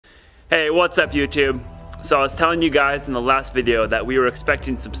Hey, what's up YouTube? So I was telling you guys in the last video that we were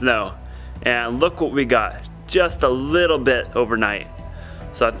expecting some snow, and look what we got, just a little bit overnight.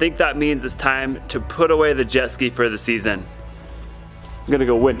 So I think that means it's time to put away the jet ski for the season. I'm gonna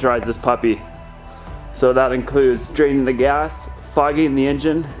go winterize this puppy. So that includes draining the gas, fogging the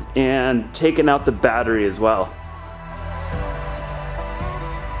engine, and taking out the battery as well.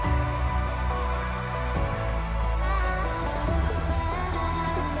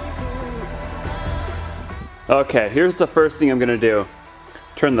 Okay, here's the first thing I'm gonna do.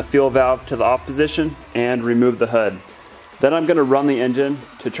 Turn the fuel valve to the off position and remove the hood. Then I'm gonna run the engine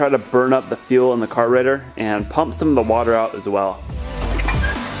to try to burn up the fuel in the carburetor and pump some of the water out as well.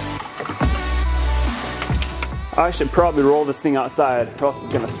 I should probably roll this thing outside or else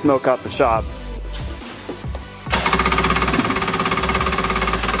it's gonna smoke out the shop.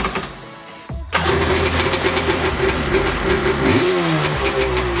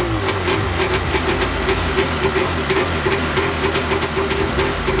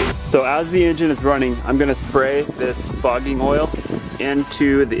 So as the engine is running, I'm gonna spray this fogging oil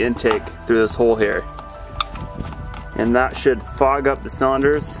into the intake through this hole here. And that should fog up the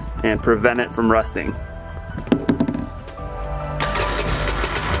cylinders and prevent it from rusting.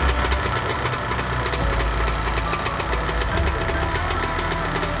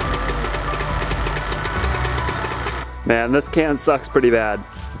 Man, this can sucks pretty bad.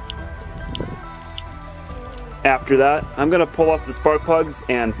 After that, I'm gonna pull off the spark plugs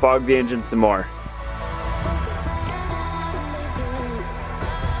and fog the engine some more.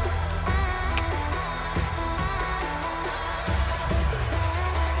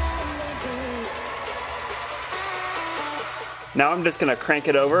 Now I'm just gonna crank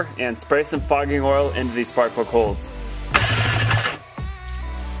it over and spray some fogging oil into these spark plug holes.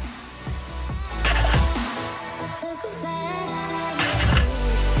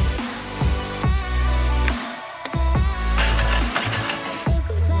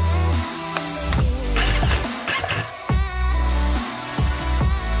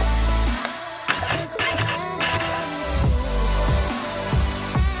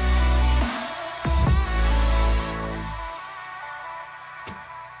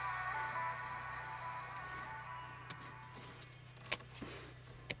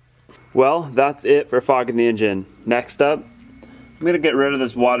 Well, that's it for fogging the engine. Next up, I'm gonna get rid of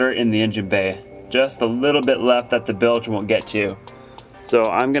this water in the engine bay. Just a little bit left that the bilge won't get to. So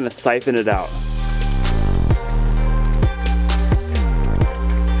I'm gonna siphon it out.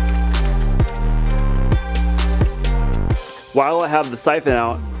 While I have the siphon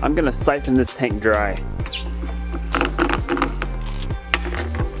out, I'm gonna siphon this tank dry.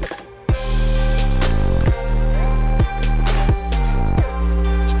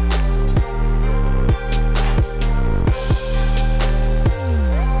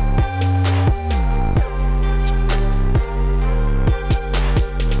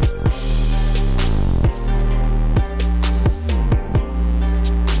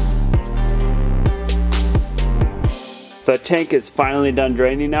 The tank is finally done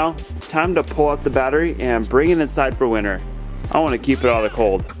draining now. Time to pull out the battery and bring it inside for winter. I want to keep it out of the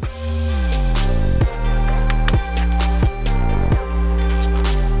cold.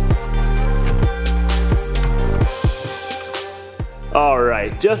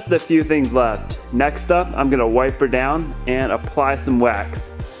 Alright, just a few things left. Next up, I'm going to wipe her down and apply some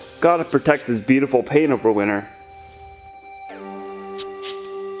wax. Gotta protect this beautiful paint over winter.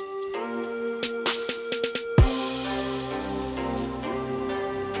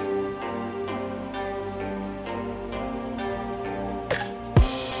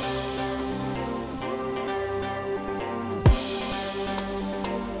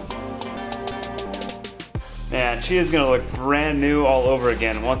 Man, she is gonna look brand new all over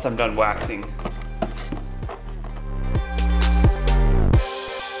again once I'm done waxing.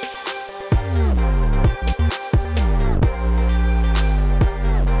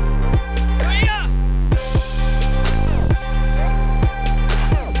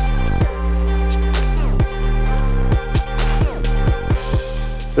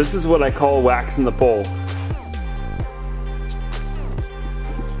 This is what I call waxing the pole.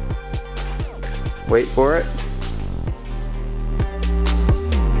 Wait for it.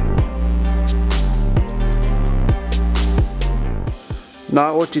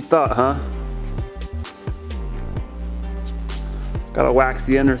 Not what you thought, huh? Gotta wax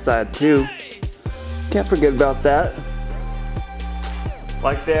the underside too. Can't forget about that.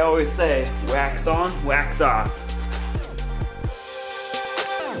 Like they always say, wax on, wax off.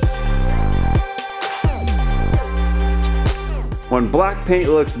 When black paint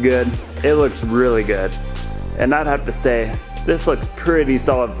looks good, it looks really good. And I'd have to say, This looks pretty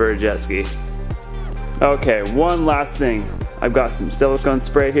solid for a jet ski. Okay, one last thing. I've got some silicone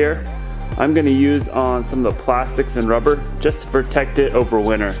spray here. I'm gonna use on some of the plastics and rubber just to protect it over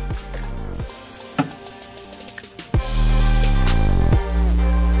winter.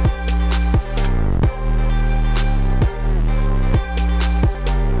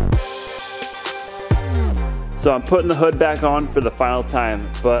 So I'm putting the hood back on for the final time,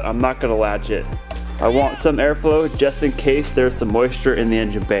 but I'm not gonna latch it. I want some airflow just in case there's some moisture in the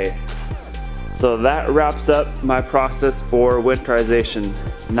engine bay. So that wraps up my process for winterization.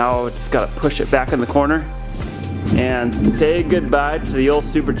 Now I just gotta push it back in the corner and say goodbye to the old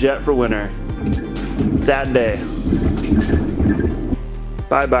Superjet for winter. Sad day.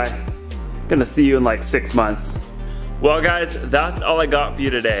 Bye bye. Gonna see you in like 6 months. Well guys, that's all I got for you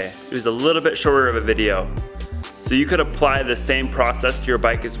today. It was a little bit shorter of a video. So you could apply the same process to your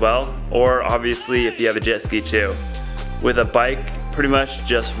bike as well, or obviously if you have a jet ski too. With a bike, pretty much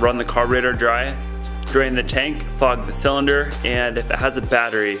just run the carburetor dry, drain the tank, fog the cylinder, and if it has a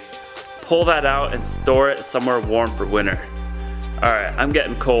battery, pull that out and store it somewhere warm for winter. Alright, I'm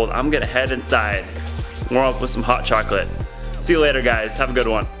getting cold. I'm gonna head inside, warm up with some hot chocolate. See you later guys, have a good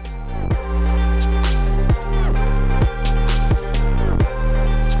one.